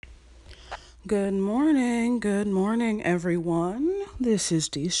Good morning, everyone. This is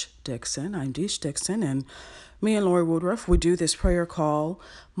Deesh Dixon. I'm Deesh Dixon, and me and Lori Woodruff, we do this prayer call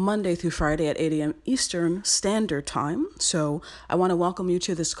Monday through Friday at 8 a.m. Eastern Standard Time. So I want to welcome you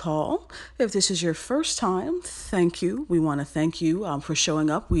to this call. If this is your first time, thank you. We want to thank you for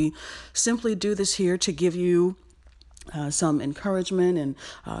showing up. We simply do this here to give you some encouragement and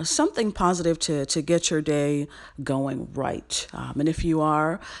something positive to get your day going right. And if you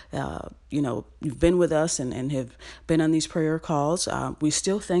are, you've been with us and have been on these prayer calls, we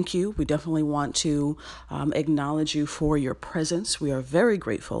still thank you. We definitely want to acknowledge you for your presence. We are very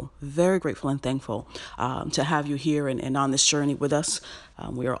grateful and thankful to have you here and on this journey with us.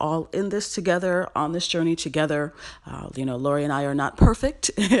 We are all in this together, on this journey together. Lori and I are not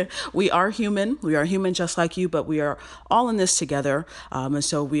perfect. We are human. We are human just like you, but we are all in this together. And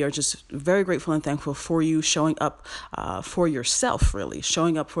so we are just very grateful and thankful for you showing up for yourself, really,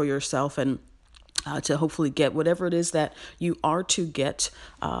 showing up for yourself and to hopefully get whatever it is that you are to get,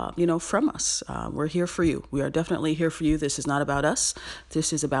 from us. We're here for you. We are definitely here for you. This is not about us.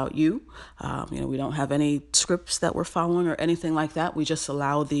 This is about you. We don't have any scripts that we're following or anything like that. We just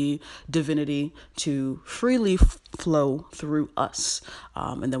allow the divinity to freely flow through us.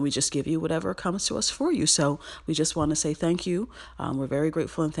 And then we just give you whatever comes to us for you. So we just want to say thank you. We're very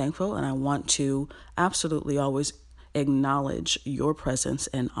grateful and thankful. And I want to absolutely always acknowledge your presence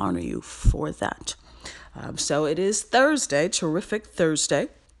and honor you for that. So it is Thursday, terrific Thursday.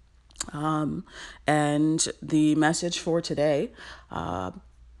 And the message for today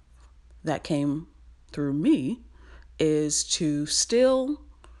that came through me is to still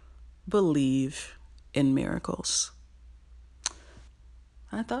believe in miracles.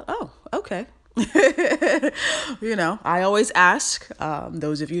 I thought, oh, okay. I always ask,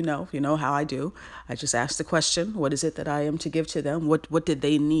 those of you know how I do. I just ask the question, what is it that I am to give to them? What did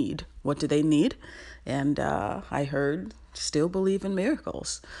they need? What do they need? And I heard, still believe in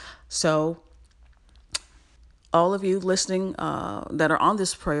miracles. So all of you listening that are on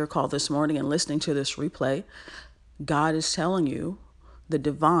this prayer call this morning and listening to this replay, God is telling you, the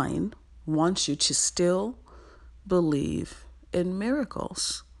divine wants you to still believe in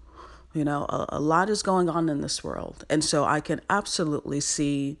miracles. A lot is going on in this world. And so I can absolutely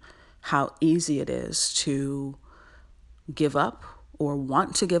see how easy it is to give up or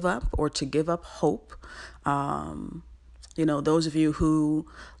want to give up or to give up hope. Those of you who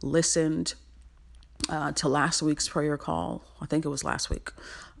listened to last week's prayer call, I think it was last week,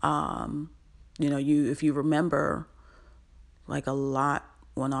 if you remember, like a lot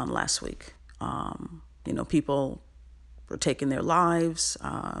went on last week. People were taking their lives.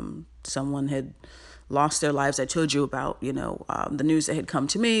 Someone had lost their lives. I told you about, the news that had come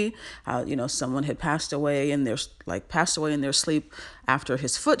to me. Someone had passed away in their sleep after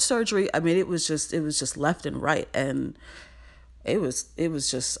his foot surgery. I mean, it was just left and right, and it was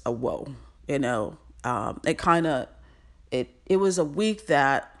just a whoa. It was a week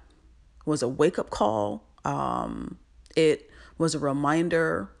that was a wake up call. It was a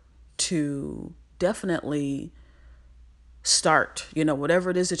reminder to definitely start, whatever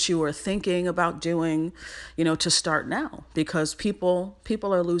it is that you are thinking about doing, to start now, because people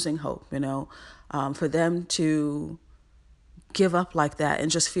are losing hope, for them to give up like that and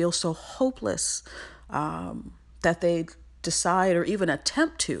just feel so hopeless, that they decide or even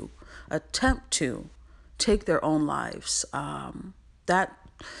attempt to take their own lives. That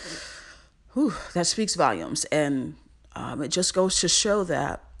speaks volumes. And it just goes to show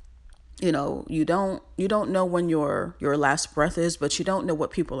that you don't know when your last breath is, but you don't know what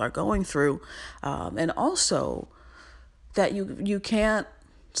people are going through, and also that you can't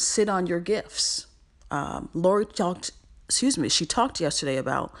sit on your gifts. Lori she talked yesterday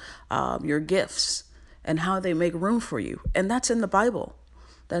about your gifts and how they make room for you, and that's in the Bible.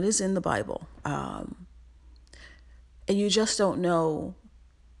 That is in the Bible, and you just don't know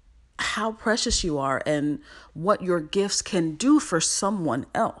how precious you are and what your gifts can do for someone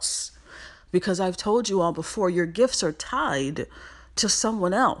else. Because I've told you all before, your gifts are tied to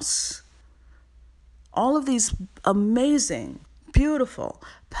someone else. All of these amazing, beautiful,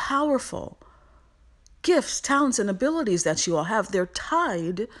 powerful gifts, talents, and abilities that you all have, they're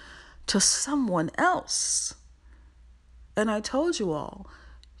tied to someone else. And I told you all,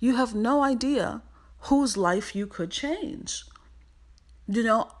 you have no idea whose life you could change.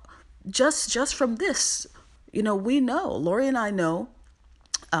 Just from this, we know, Lori and I know,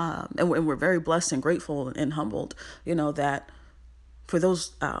 and we're very blessed and grateful and humbled, that for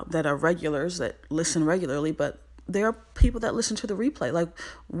those that are regulars that listen regularly, but there are people that listen to the replay. Like,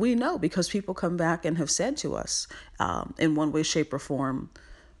 we know because people come back and have said to us, in one way, shape, or form,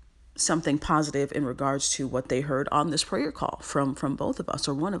 something positive in regards to what they heard on this prayer call from both of us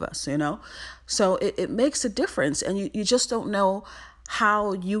or one of us, So it makes a difference, and you just don't know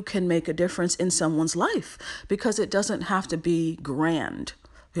how you can make a difference in someone's life, because it doesn't have to be grand.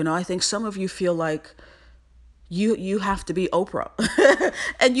 I think some of you feel like you have to be Oprah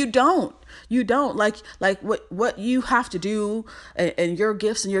and you don't like what you have to do, and your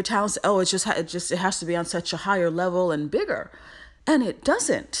gifts and your talents. Oh, it has to be on such a higher level and bigger. And it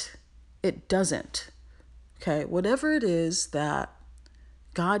doesn't. Okay. Whatever it is that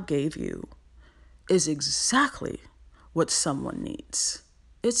God gave you is exactly what someone needs.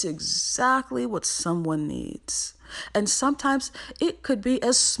 It's exactly what someone needs. And sometimes it could be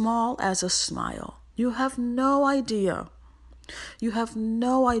as small as a smile. You have no idea. You have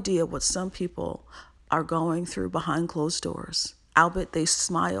no idea what some people are going through behind closed doors. Albeit they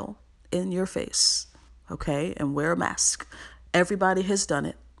smile in your face, okay, and wear a mask. Everybody has done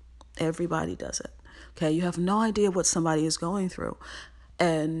it. Everybody does it. Okay, you have no idea what somebody is going through.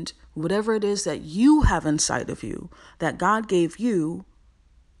 And whatever it is that you have inside of you that God gave you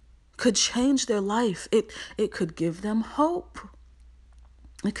could change their life. It could give them hope.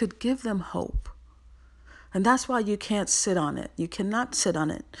 It could give them hope. And that's why you can't sit on it. You cannot sit on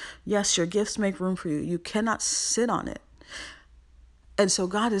it. Yes, your gifts make room for you. You cannot sit on it. And so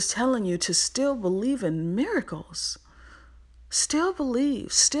God is telling you to still believe in miracles. Still believe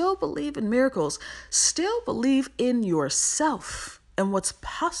in miracles. Still believe in yourself and what's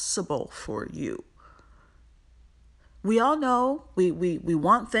possible for you. We all know we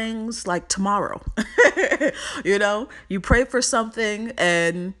want things like tomorrow. You pray for something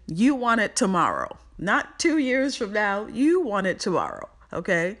and you want it tomorrow. Not 2 years from now, you want it tomorrow.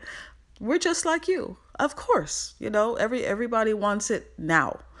 Okay? We're just like you. Of course, everybody wants it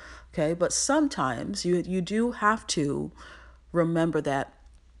now. Okay? But sometimes you do have to remember that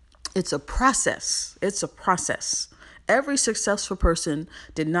it's a process. It's a process. Every successful person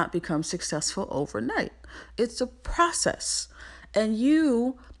did not become successful overnight. It's a process. And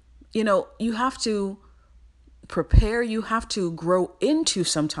you have to prepare, you have to grow into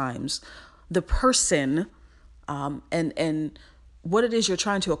sometimes the person, and what it is you're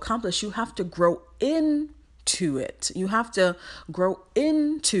trying to accomplish. You have to grow into it. You have to grow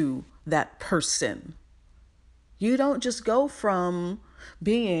into that person. You don't just go from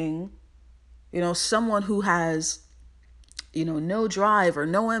being, someone who has, no drive or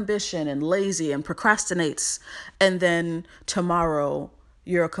no ambition and lazy and procrastinates, and then tomorrow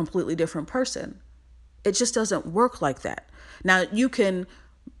you're a completely different person. It just doesn't work like that. Now, you can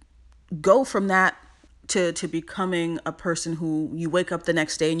go from that to becoming a person who you wake up the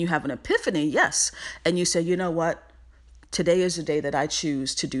next day and you have an epiphany, yes. And you say, you know what? Today is the day that I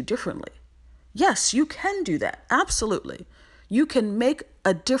choose to do differently. Yes, you can do that. Absolutely. You can make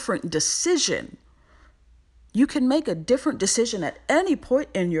a different decision. You can make a different decision at any point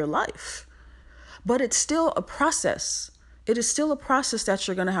in your life, but it's still a process. It is still a process that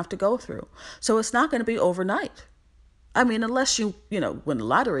you're going to have to go through. So it's not going to be overnight. I mean, unless you win the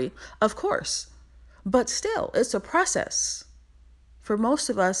lottery, of course, but still it's a process. For most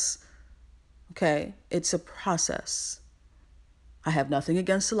of us, okay, it's a process. I have nothing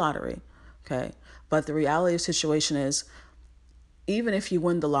against the lottery, okay, but the reality of the situation is, even if you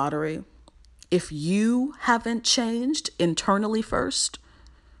win the lottery, if you haven't changed internally first,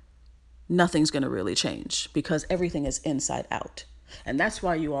 nothing's going to really change, because everything is inside out. And that's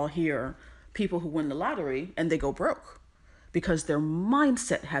why you all hear people who win the lottery and they go broke, because their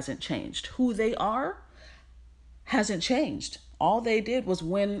mindset hasn't changed. Who they are hasn't changed. All they did was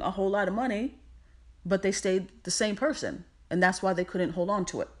win a whole lot of money, but they stayed the same person. And that's why they couldn't hold on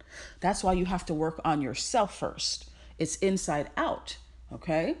to it. That's why you have to work on yourself first. It's inside out.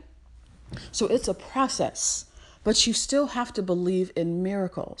 Okay? So it's a process, but you still have to believe in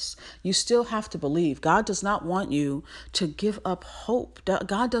miracles. You still have to believe. God does not want you to give up hope.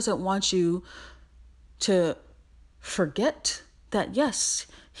 God doesn't want you to forget that, yes,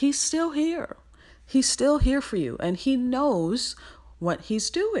 he's still here. He's still here for you, and he knows what he's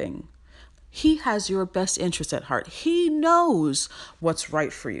doing. He has your best interest at heart. He knows what's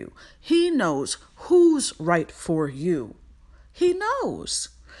right for you. He knows who's right for you. He knows.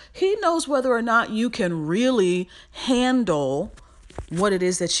 He knows whether or not you can really handle what it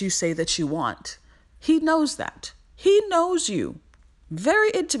is that you say that you want. He knows that. He knows you very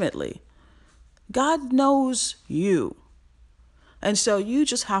intimately. God knows you. And so you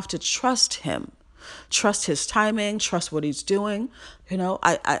just have to trust him. Trust his timing, trust what he's doing.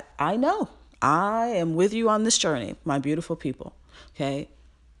 I know. I am with you on this journey, my beautiful people. Okay?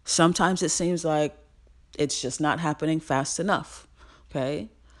 Sometimes it seems like it's just not happening fast enough. Okay?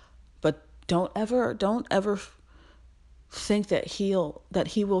 But don't ever think that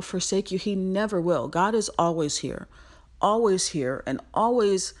he will forsake you. He never will. God is always here, and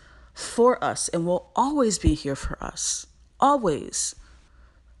always for us, and will always be here for us. Always.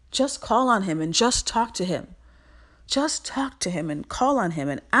 Just call on him and just talk to him. Just talk to him and call on him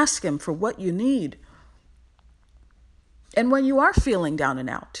and ask him for what you need. And when you are feeling down and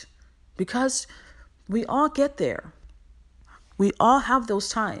out, because we all get there. We all have those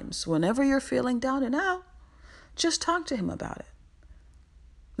times. Whenever you're feeling down and out, just talk to him about it.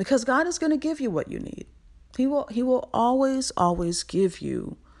 Because God is going to give you what you need. He will always give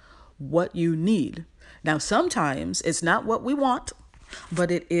you what you need. Now, sometimes it's not what we want,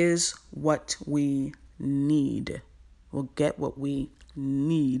 but it is what we need. We'll get what we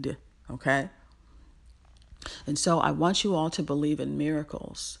need, okay? And so I want you all to believe in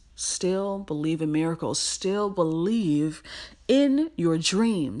miracles. Still believe in miracles. Still believe in your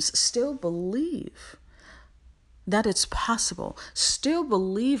dreams. Still believe that it's possible. Still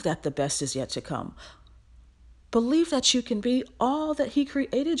believe that the best is yet to come. Believe that you can be all that he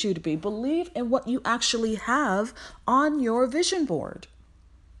created you to be. Believe in what you actually have on your vision board.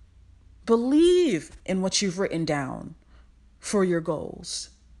 Believe in what you've written down for your goals.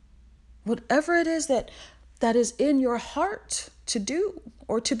 Whatever it is that is in your heart to do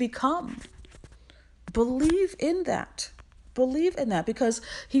or to become. Believe in that. Believe in that, because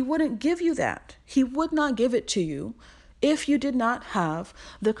he wouldn't give you that. He would not give it to you if you did not have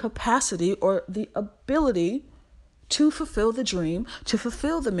the capacity or the ability to fulfill the dream, to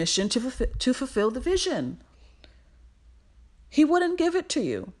fulfill the mission, to fulfill the vision. He wouldn't give it to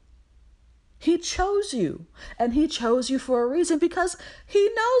you. He chose you, and he chose you for a reason, because he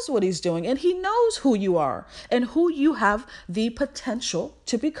knows what he's doing, and he knows who you are and who you have the potential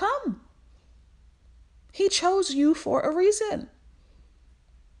to become. He chose you for a reason.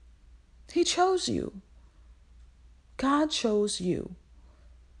 He chose you. God chose you.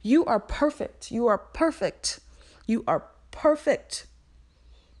 You are perfect. You are perfect. You are perfect.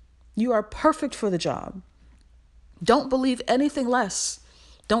 You are perfect for the job. Don't believe anything less.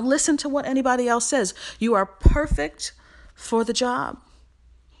 Don't listen to what anybody else says. You are perfect for the job.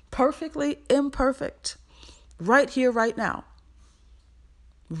 Perfectly imperfect. Right here, right now.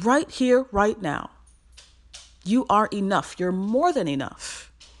 Right here, right now. You are enough. You're more than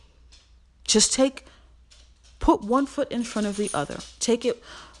enough. Just put one foot in front of the other. Take it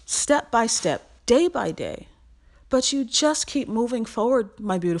step by step, day by day. But you just keep moving forward,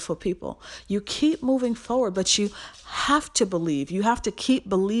 my beautiful people. You keep moving forward, but you have to believe. You have to keep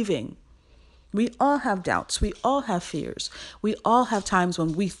believing. We all have doubts. We all have fears. We all have times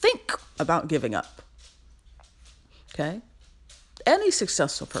when we think about giving up. Okay? Any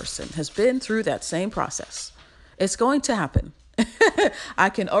successful person has been through that same process. It's going to happen. I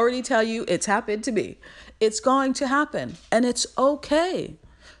can already tell you it's happened to me. It's going to happen, and it's okay.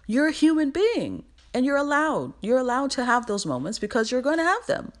 You're a human being. And you're allowed to have those moments, because you're going to have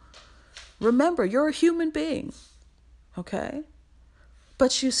them. Remember, you're a human being, okay?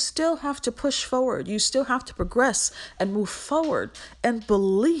 But you still have to push forward. You still have to progress and move forward and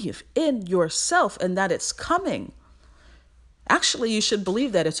believe in yourself and that it's coming. Actually, you should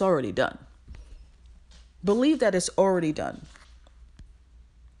believe that it's already done. Believe that it's already done.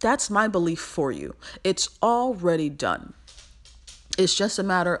 That's my belief for you. It's already done. It's just a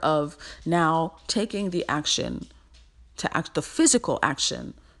matter of now taking the action, the physical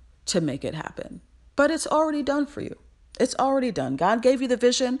action to make it happen. But it's already done for you. It's already done. God gave you the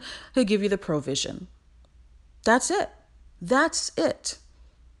vision. He'll give you the provision. That's it. That's it.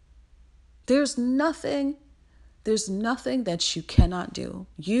 There's nothing that you cannot do.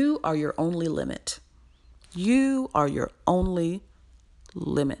 You are your only limit. You are your only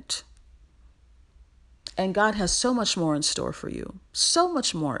limit. And God has so much more in store for you. So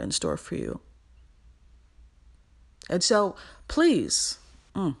much more in store for you. And so, please,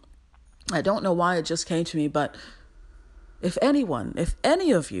 I don't know why it just came to me, but if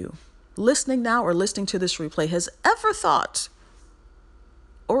any of you listening now or listening to this replay has ever thought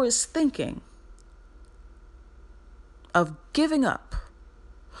or is thinking of giving up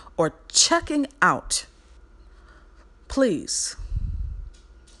or checking out, please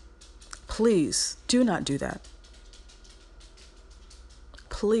do not do that.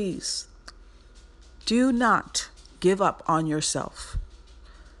 Please do not give up on yourself.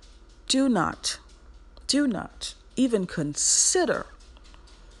 Do not even consider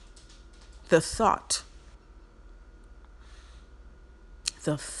the thought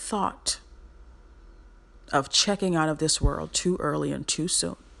of checking out of this world too early and too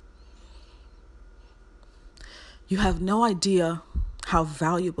soon. You have no idea how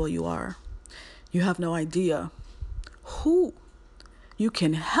valuable you are. You have no idea who you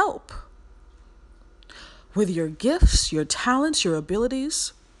can help with your gifts, your talents, your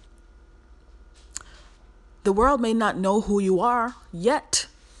abilities. The world may not know who you are yet,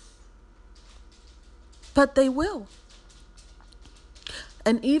 but they will.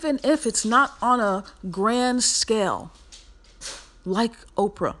 And even if it's not on a grand scale, like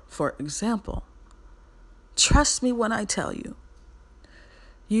Oprah, for example, trust me when I tell you,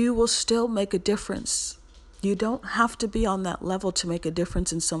 you will still make a difference. You don't have to be on that level to make a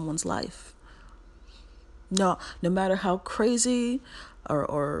difference in someone's life. No matter how crazy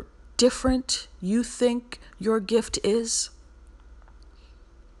or different you think your gift is,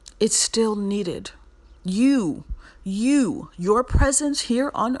 it's still needed. Your presence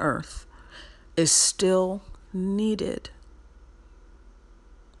here on earth is still needed.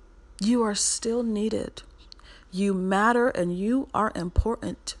 You are still needed. You matter and you are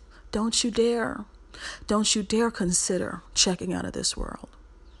important. Don't you dare consider checking out of this world.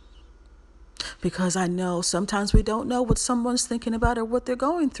 Because I know sometimes we don't know what someone's thinking about or what they're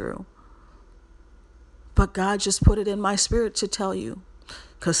going through. But God just put it in my spirit to tell you,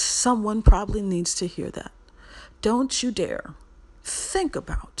 because someone probably needs to hear that. Don't you dare think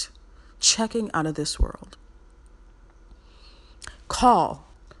about checking out of this world. Call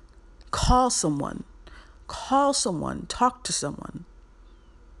someone, talk to someone.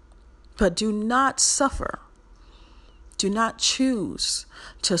 But do not suffer. Do not choose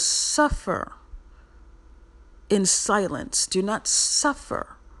to suffer in silence. Do not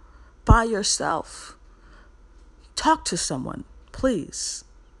suffer by yourself. Talk to someone, please.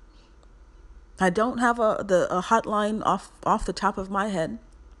 I don't have a hotline off the top of my head,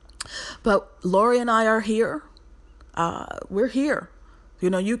 but Lori and I are here. We're here.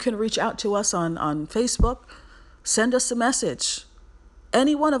 You can reach out to us on Facebook. Send us a message.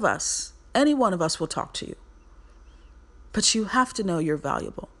 Any one of us will talk to you. But you have to know you're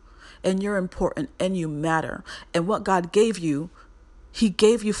valuable and you're important and you matter. And what God gave you, He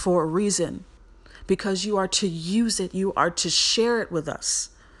gave you for a reason, because you are to use it. You are to share it with us.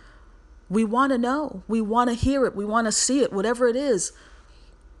 We want to know. We want to hear it. We want to see it, whatever it is.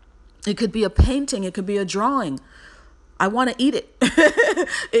 It could be a painting. It could be a drawing. I want to eat it.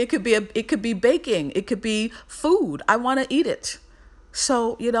 It could be baking. It could be food. I want to eat it.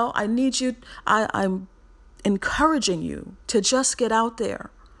 So, I need you. I'm encouraging you to just get out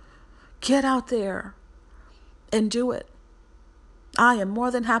there and do it. I am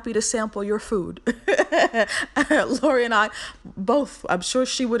more than happy to sample your food. Lori and I both, I'm sure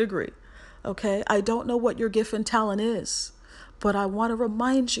she would agree. Okay. I don't know what your gift and talent is, but I want to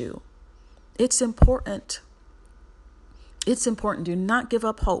remind you, it's important. It's important. Do not give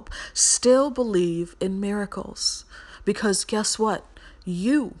up hope. Still believe in miracles, because guess what?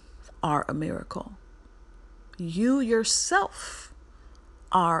 You are a miracle. You yourself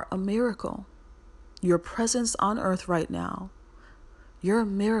are a miracle. Your presence on earth right now, you're a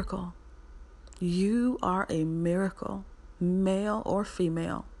miracle. You are a miracle, male or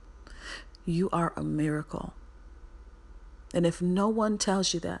female. You are a miracle. And if no one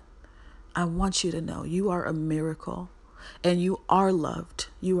tells you that, I want you to know you are a miracle and you are loved.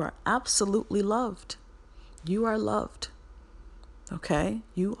 You are absolutely loved. You are loved. Okay?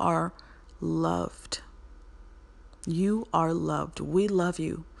 You are loved. You are loved. We love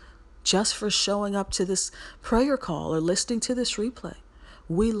you just for showing up to this prayer call or listening to this replay.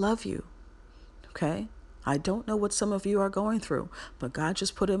 We love you. Okay? I don't know what some of you are going through, but God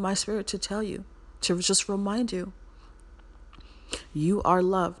just put in my spirit to tell you, to just remind you, you are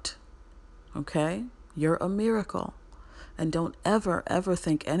loved. Okay? You're a miracle. And don't ever, ever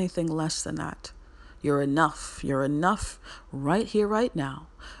think anything less than that. You're enough. You're enough right here, right now.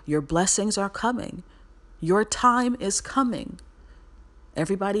 Your blessings are coming. Your time is coming.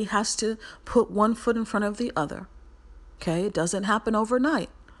 Everybody has to put one foot in front of the other. Okay? It doesn't happen overnight.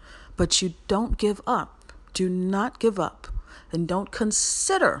 But you don't give up. Do not give up. And don't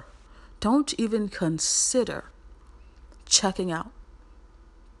even consider checking out.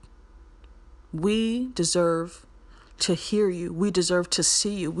 We deserve to hear you. We deserve to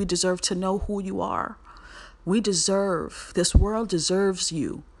see you. We deserve to know who you are. This world deserves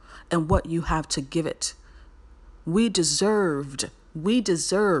you and what you have to give it. We deserve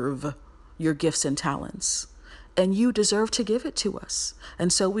your gifts and talents, and you deserve to give it to us.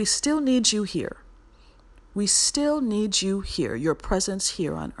 And so we still need you here. We still need you here, your presence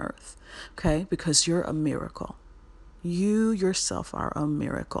here on earth, okay? Because you're a miracle. You yourself are a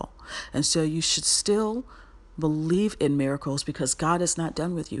miracle. And so you should still believe in miracles, because God is not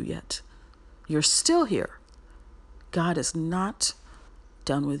done with you yet. You're still here. God is not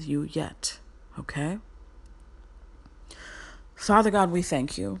done with you yet. Okay? Father God, we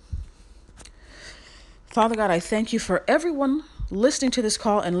thank you. Father God, I thank you for everyone listening to this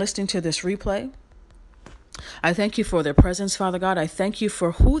call and listening to this replay. I thank you for their presence, Father God. I thank you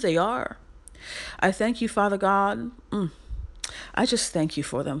for who they are. I thank you, Father God. I just thank you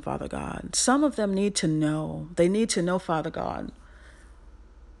for them, Father God. Some of them need to know. They need to know, Father God,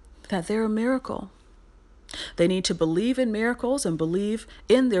 that they're a miracle. They need to believe in miracles and believe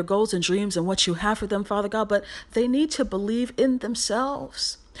in their goals and dreams and what you have for them, Father God, but they need to believe in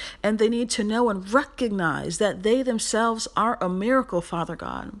themselves. And they need to know and recognize that they themselves are a miracle, Father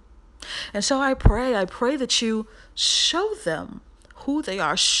God. And so I pray that you show them who they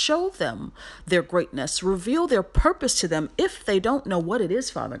are, show them their greatness, reveal their purpose to them if they don't know what it is,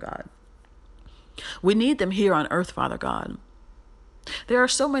 Father God. We need them here on earth, Father God. There are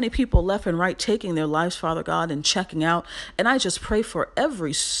so many people left and right taking their lives, Father God, and checking out. And I just pray for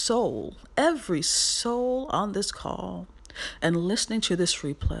every soul on this call and listening to this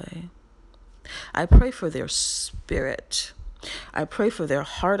replay. I pray for their spirit. I pray for their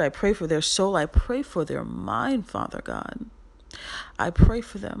heart. I pray for their soul. I pray for their mind, Father God. I pray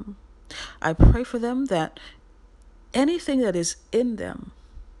for them. I pray for them that anything that is in them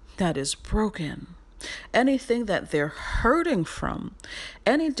that is broken, anything that they're hurting from,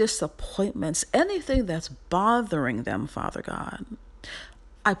 any disappointments, anything that's bothering them, Father God,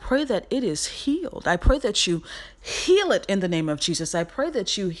 I pray that it is healed. I pray that you heal it in the name of Jesus. I pray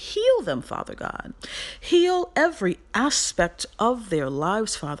that you heal them, Father God. Heal every aspect of their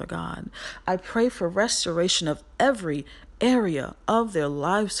lives, Father God. I pray for restoration of every area of their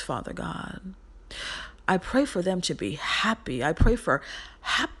lives, Father God. I pray for them to be happy. I pray for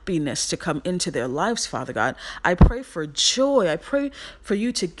happiness to come into their lives, Father God. I pray for joy. I pray for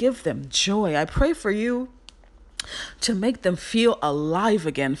you to give them joy. I pray for you to make them feel alive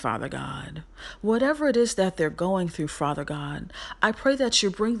again, Father God. Whatever it is that they're going through, Father God, I pray that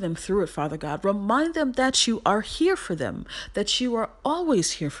you bring them through it, Father God. Remind them that you are here for them, that you are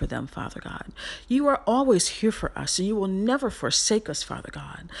always here for them, Father God. You are always here for us, and you will never forsake us, Father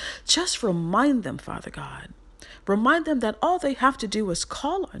God. Just remind them, Father God. Remind them that all they have to do is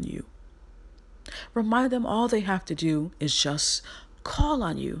call on you. Remind them all they have to do is just call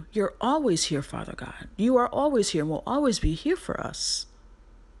on you. You're always here, Father God. You are always here and will always be here for us.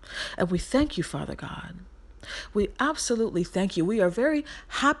 And we thank you, Father God. We absolutely thank you. We are very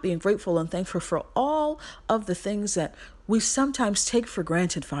happy and grateful and thankful for all of the things that we sometimes take for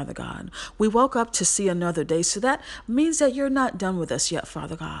granted, Father God. We woke up to see another day, so that means that you're not done with us yet,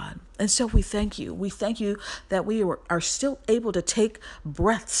 Father God. And so we thank you. We thank you that we are still able to take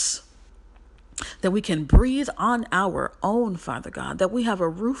breaths, that we can breathe on our own, Father God, that we have a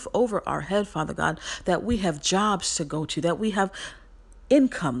roof over our head, Father God, that we have jobs to go to, that we have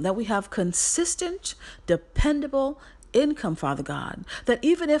income, that we have consistent, dependable income, Father God, that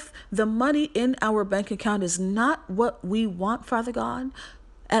even if the money in our bank account is not what we want, Father God,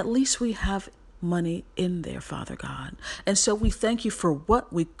 at least we have money in there, Father God. And so we thank you for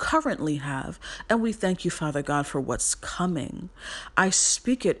what we currently have, and we thank you, Father God, for what's coming. I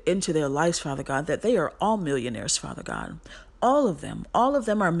speak it into their lives, Father God, that they are all millionaires, Father God. All of them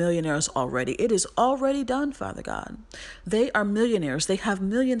are millionaires already. It is already done, Father God. They are millionaires. They have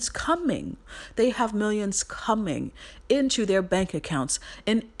millions coming. They have millions coming into their bank accounts,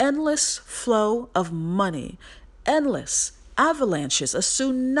 an endless flow of money, endless avalanches, a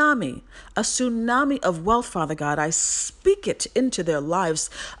tsunami of wealth, Father God. I speak it into their lives,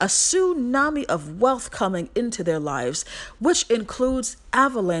 a tsunami of wealth coming into their lives, which includes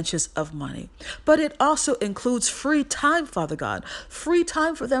avalanches of money. But it also includes free time, Father God, free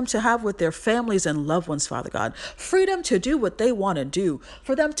time for them to have with their families and loved ones, Father God, freedom to do what they want to do,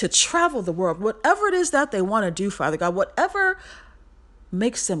 for them to travel the world, whatever it is that they want to do, Father God, whatever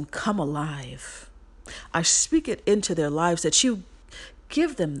makes them come alive. I speak it into their lives that you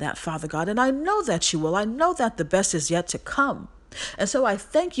give them that, Father God. And I know that you will. I know that the best is yet to come. And so I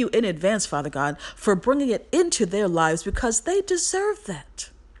thank you in advance, Father God, for bringing it into their lives, because they deserve that.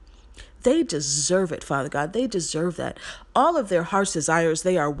 They deserve it, Father God. They deserve that. All of their heart's desires,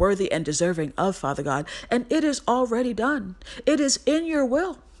 they are worthy and deserving of, Father God. And it is already done. It is in your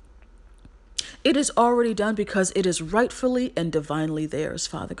will. It is already done because it is rightfully and divinely theirs,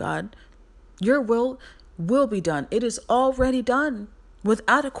 Father God. Your will be done. It is already done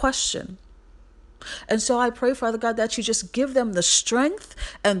without a question. And so I pray, Father God, that you just give them the strength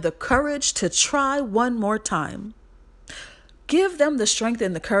and the courage to try one more time. Give them the strength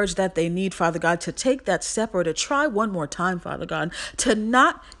and the courage that they need, Father God, to take that step or to try one more time, Father God, to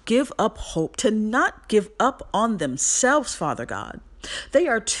not give up hope, to not give up on themselves, Father God. They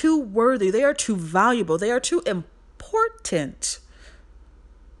are too worthy. They are too valuable. They are too important.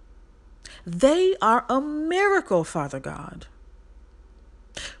 They are a miracle, Father God.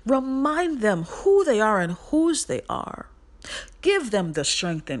 Remind them who they are and whose they are. Give them the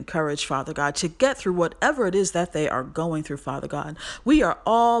strength and courage, Father God, to get through whatever it is that they are going through, Father God. We are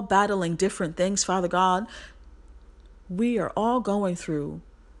all battling different things, Father God. We are all going through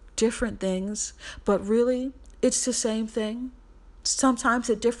different things, but really, it's the same thing, sometimes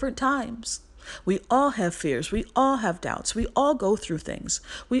at different times. We all have fears. We all have doubts. We all go through things.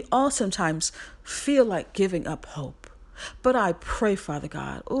 We all sometimes feel like giving up hope. But I pray, Father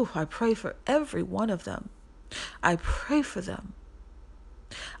God, I pray for every one of them. I pray for them.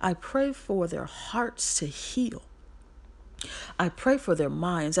 I pray for their hearts to heal. I pray for their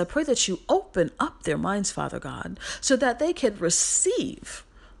minds. I pray that you open up their minds, Father God, so that they can receive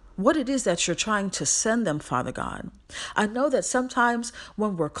what it is that you're trying to send them, Father God. I know that sometimes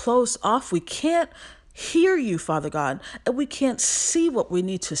when we're closed off, we can't hear you, Father God, and we can't see what we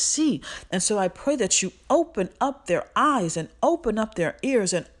need to see. And so I pray that you open up their eyes and open up their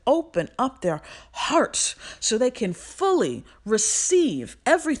ears and open up their hearts so they can fully receive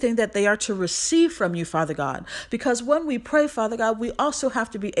everything that they are to receive from you, Father God. Because when we pray, Father God, we also have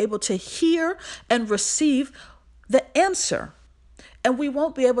to be able to hear and receive the answer. And we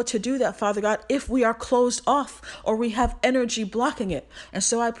won't be able to do that, Father God, if we are closed off or we have energy blocking it. And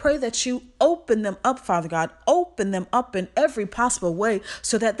so I pray that you open them up, Father God, open them up in every possible way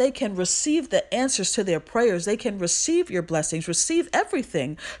so that they can receive the answers to their prayers. They can receive your blessings, receive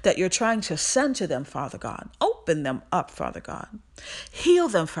everything that you're trying to send to them, Father God. Open them up, Father God. Heal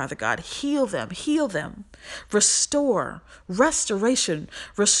them, Father God. Heal them. Heal them. Restore. Restoration.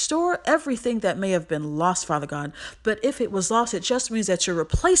 Restore everything that may have been lost, Father God. But if it was lost, it just means that you're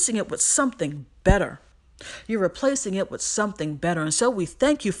replacing it with something better. You're replacing it with something better. And so we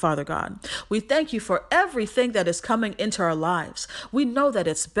thank you, Father God. We thank you for everything that is coming into our lives. We know that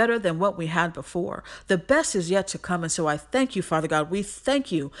it's better than what we had before. The best is yet to come. And so I thank you, Father God. We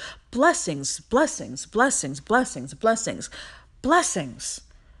thank you. Blessings, blessings, blessings, blessings, blessings, blessings,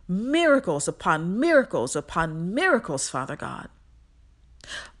 miracles upon miracles upon miracles, Father God.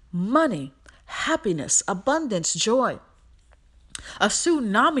 Money, happiness, abundance, joy. A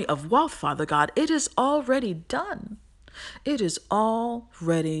tsunami of wealth, Father God. It is already done. It is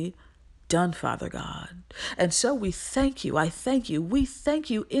already done, Father God. And so we thank you. I thank you. We thank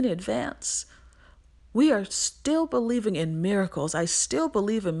you in advance. We are still believing in miracles. I still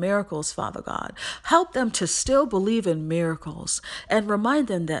believe in miracles, Father God. Help them to still believe in miracles and remind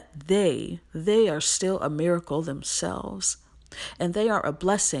them that they are still a miracle themselves. And they are a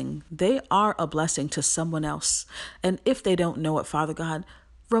blessing. They are a blessing to someone else. And if they don't know it, Father God,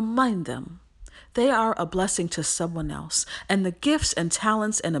 remind them. They are a blessing to someone else. And the gifts and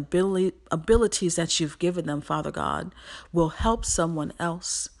talents and abilities that you've given them, Father God, will help someone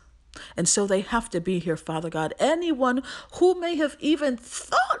else. And so they have to be here, Father God. Anyone who may have even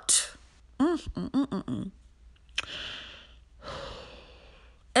thought,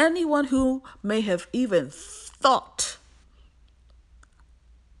 anyone who may have even thought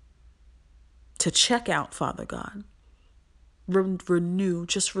to check out, Father God.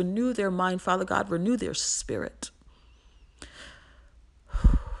 Just renew their mind, Father God. Renew their spirit.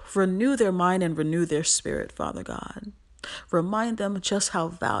 Renew their mind and renew their spirit, Father God. Remind them just how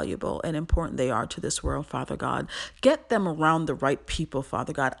valuable and important they are to this world, Father God. Get them around the right people,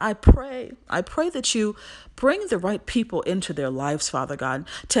 Father God. I pray that you bring the right people into their lives, Father God,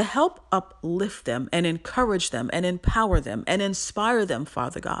 to help uplift them and encourage them and empower them and inspire them,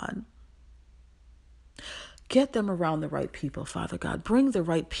 Father God. Get them around the right people, Father God. Bring the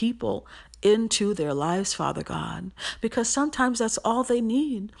right people into their lives, Father God, because sometimes that's all they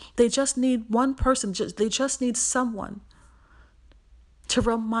need. They just need one person. They just need someone to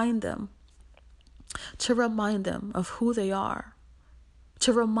remind them of who they are,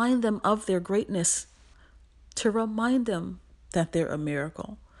 to remind them of their greatness, to remind them that they're a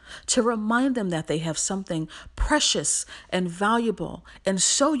miracle, to remind them that they have something precious and valuable and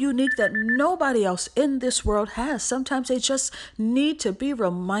so unique that nobody else in this world has. Sometimes they just need to be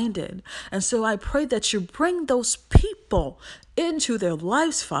reminded. And so I pray that you bring those people into their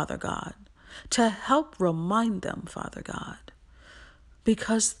lives, Father God, to help remind them, Father God,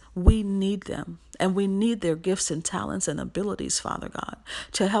 because we need them and we need their gifts and talents and abilities, Father God,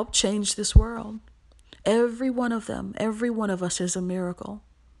 to help change this world. Every one of them, every one of us is a miracle.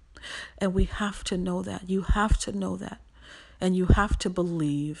 And we have to know that. You have to know that. And you have to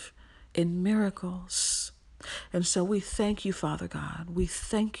believe in miracles. And so we thank you, Father God. We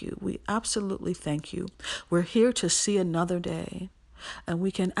thank you. We absolutely thank you. We're here to see another day. and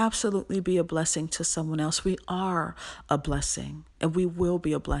we can absolutely be a blessing to someone else. We are a blessing, and we will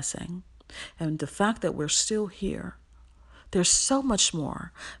be a blessing. And the fact that we're still here, there's so much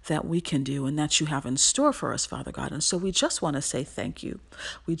more that we can do and that you have in store for us, Father God. And so we just want to say thank you.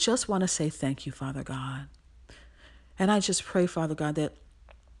 We just want to say thank you, Father God. And I just pray, Father God, that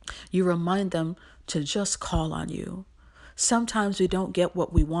you remind them to just call on you. Sometimes we don't get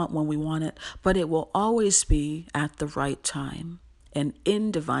what we want when we want it, but it will always be at the right time and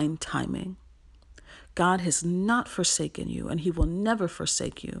in divine timing. God has not forsaken you, and he will never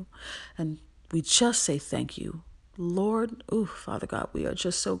forsake you. And we just say thank you. Lord, Father God, we are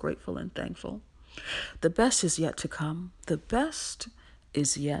just so grateful and thankful. The best is yet to come. The best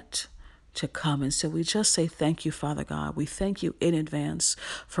is yet to come. And so we just say thank you, Father God. We thank you in advance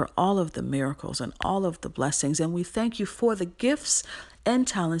for all of the miracles and all of the blessings. And we thank you for the gifts and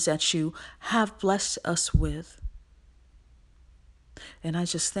talents that you have blessed us with. And I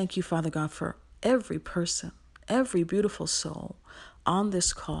just thank you, Father God, for every person, every beautiful soul on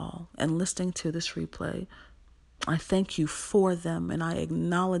this call and listening to this replay. I thank you for them, and I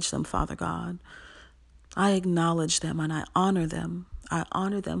acknowledge them, Father God. I acknowledge them and I honor them. I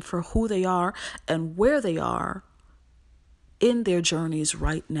honor them for who they are and where they are in their journeys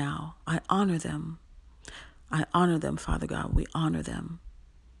right now. I honor them. I honor them, Father God. We honor them.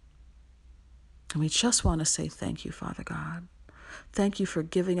 And we just want to say thank you, Father God. Thank you for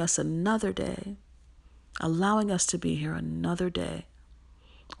giving us another day, allowing us to be here another day.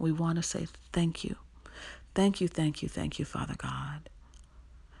 We want to say thank you. Thank you, thank you, thank you, Father God.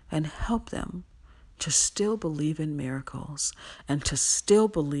 And help them to still believe in miracles and to still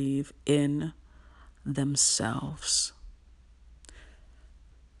believe in themselves.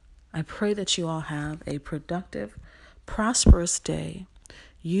 I pray that you all have a productive, prosperous day.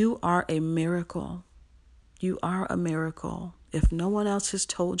 You are a miracle. You are a miracle. If no one else has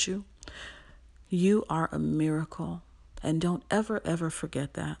told you, you are a miracle. And don't ever, ever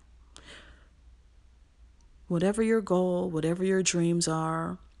forget that. Whatever your goal, whatever your dreams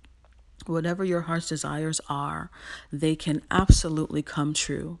are, whatever your heart's desires are, they can absolutely come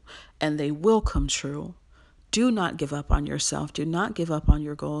true, and they will come true. Do not give up on yourself. Do not give up on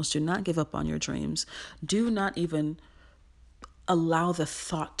your goals. Do not give up on your dreams. Do not even allow the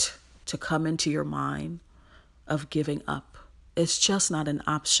thought to come into your mind of giving up. It's just not an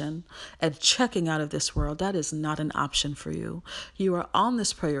option. And checking out of this world, that is not an option for you. You are on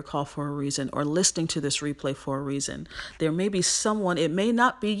this prayer call for a reason, or listening to this replay for a reason. There may be someone, it may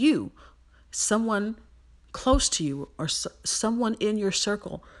not be you, someone close to you, or someone in your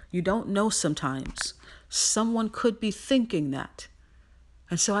circle. You don't know sometimes. Someone could be thinking that.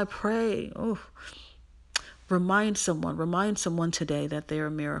 And so I pray, remind someone today that they're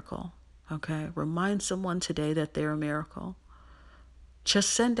a miracle. Okay? Remind someone today that they're a miracle.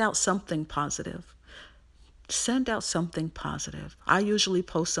 Just send out something positive. Send out something positive. I usually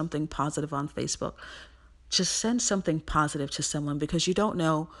post something positive on Facebook. Just send something positive to someone, because you don't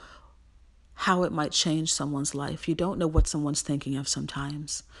know how it might change someone's life. You don't know what someone's thinking of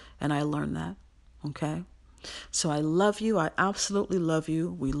sometimes. And I learned that. Okay? So I love you. I absolutely love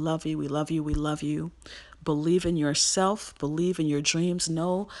you. We love you. We love you. We love you. Believe in yourself. Believe in your dreams.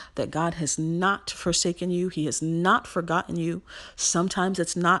 Know that God has not forsaken you. He has not forgotten you. Sometimes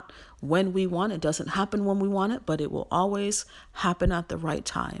it's not when we want it. It doesn't happen when we want it, but it will always happen at the right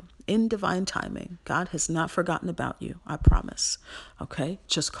time, in divine timing. God has not forgotten about you. I promise. Okay?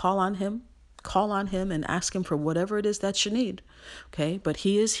 Just call on him. Call on him and ask him for whatever it is that you need. Okay? But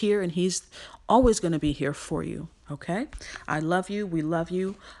he is here, and he's always going to be here for you. Okay? I love you. We love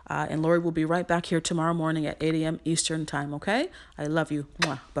you. And Lori will be right back here tomorrow morning at 8 a.m. Eastern time. Okay? I love you.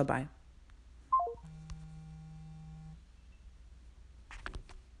 Mwah. Bye-bye.